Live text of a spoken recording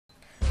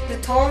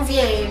temps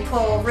vient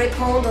pour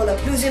répondre aux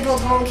plus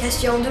importantes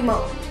questions du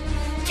monde.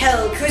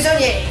 Quel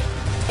cuisinier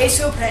est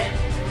suprême?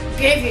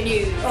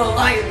 Bienvenue au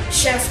Iron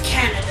Chef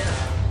Canada.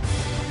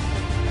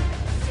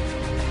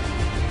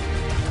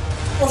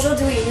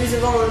 Aujourd'hui, nous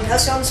avons une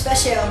personne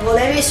spéciale pour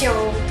l'émission.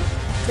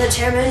 Le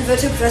chairman veut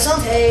te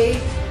présenter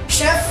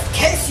Chef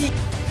Casey.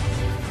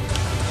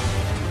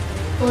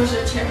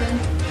 Bonjour, chairman.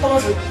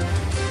 Bonjour.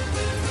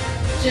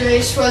 Je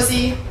vais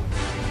choisir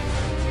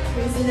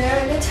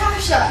cuisinière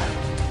Natasha.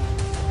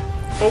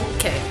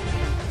 Ok.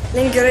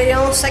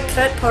 L'ingrédient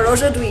secret pour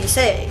aujourd'hui,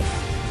 c'est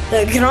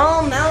le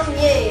grand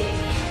marnier.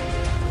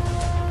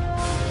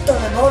 Dans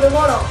le mot de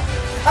mon nom.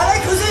 À la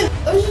cuisine.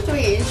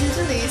 Aujourd'hui,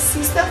 j'utilise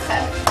 6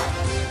 crêpes,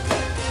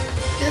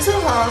 2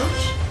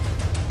 oranges,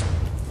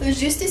 le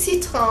jus de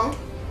citron,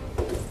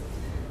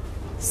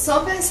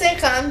 125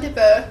 g de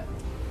beurre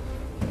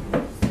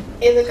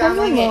et le grand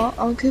marnier. Premièrement,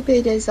 on coupe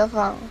des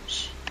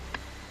oranges.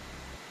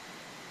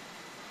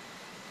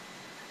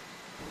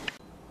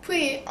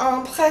 Puis,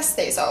 on presse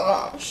des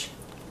oranges.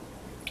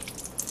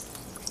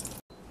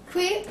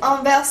 Puis,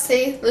 on verse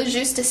le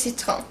jus de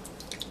citron.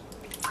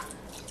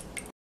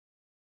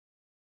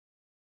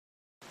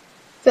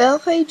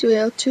 Faire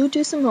réduire tout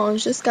doucement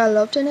jusqu'à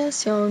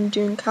l'obtention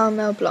d'une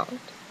caramel blanc.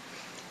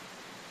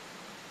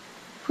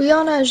 Puis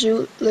on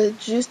ajoute le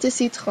jus de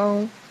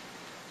citron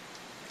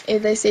et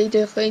laisse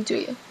de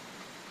réduire.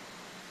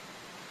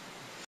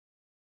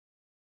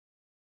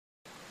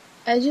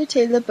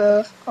 Ajoutez le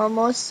beurre en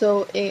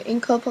morceaux et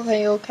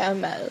incorporez au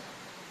caramel.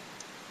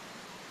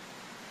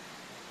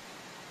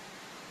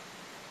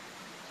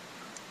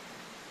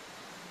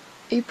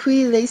 Et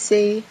puis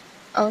laissez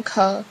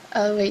encore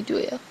à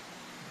réduire.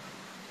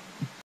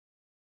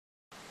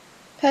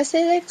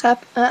 Passez les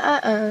crêpes un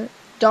à un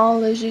dans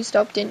le jus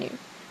obtenu,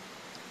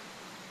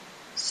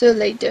 sur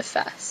les 2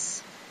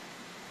 faces.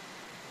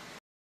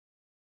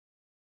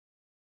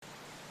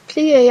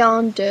 Pliez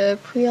en 2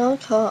 puis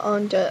encore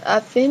en 2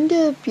 afin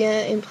de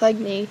bien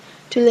imprégner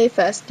toutes les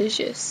faces de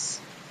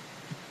jus.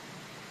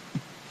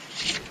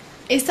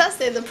 Et ça,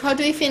 c'est le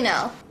produit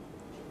final.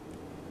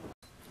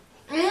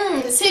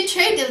 C'est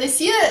très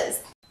délicieux.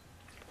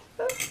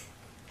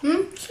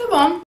 C'est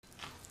bon.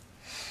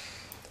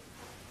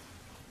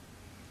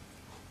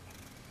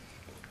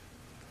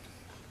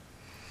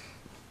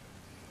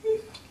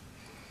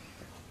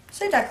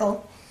 C'est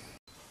d'accord.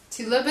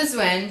 Tu as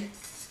besoin de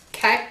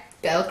 4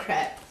 belles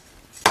crêpes,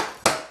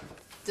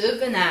 2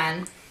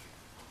 bananes,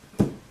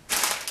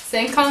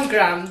 50 g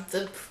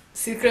de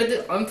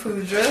sucre en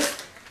poudre,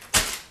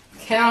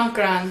 40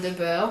 g de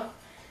beurre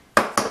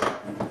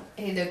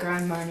et de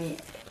grand marnier.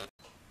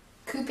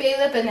 Coupez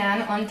la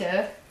banane en 2.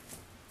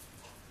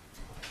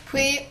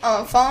 Puis,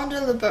 on fond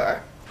le beurre.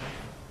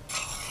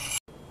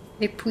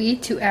 Et puis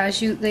tu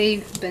ajoutes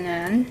les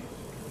bananes.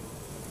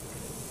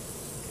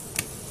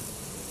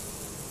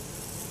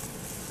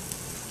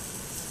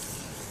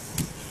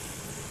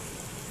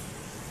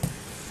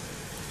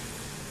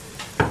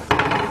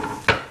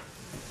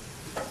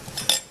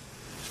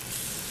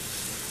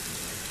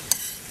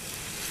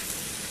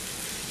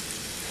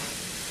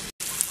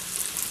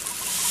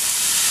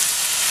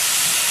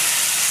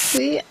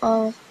 Puis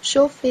on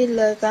chauffe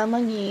le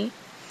ramonier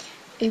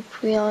et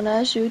puis on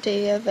ajoute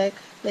avec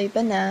les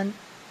bananes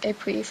et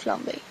puis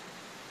flamber.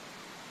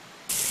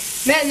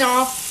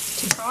 Maintenant,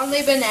 tu prends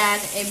les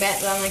bananes et mets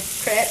dans les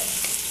crêpes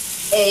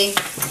et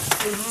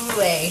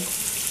rouler.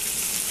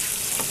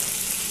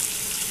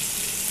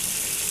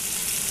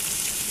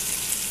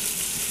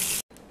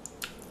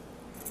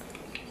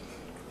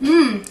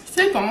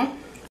 C'est bon.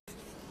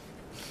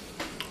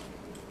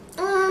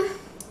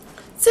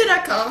 C'est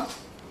d'accord.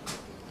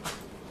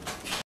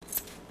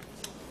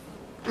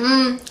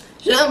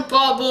 J'aime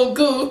pas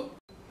beaucoup.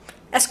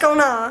 Est-ce qu'on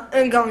a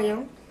un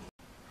gagnant?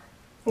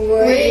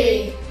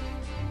 Oui.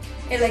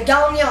 Et le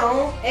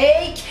gagnant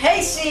est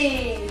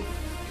Casey.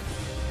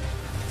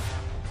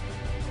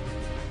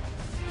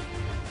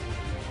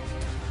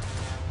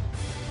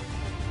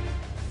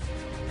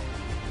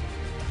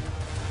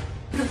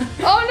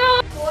 Oh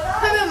non!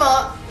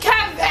 Premièrement,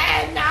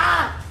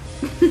 Cavana!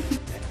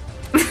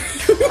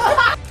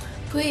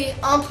 Puis,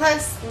 on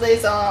presse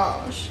les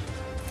oranges.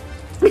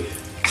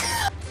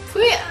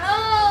 Puis,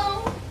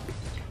 oh!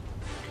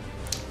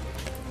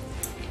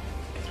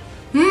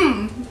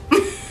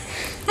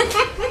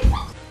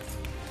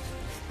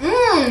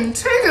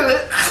 Très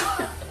good!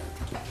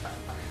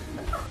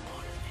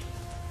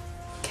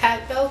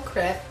 4 belles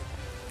crêpes,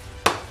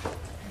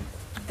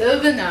 2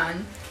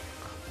 bananes,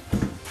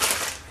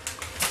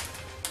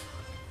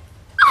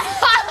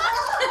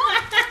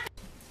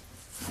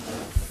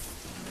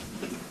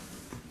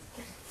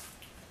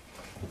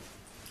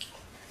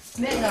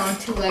 maintenant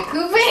tu l'as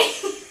coupé.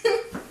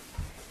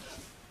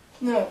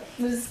 No,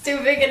 this is too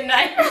big a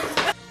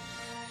knife.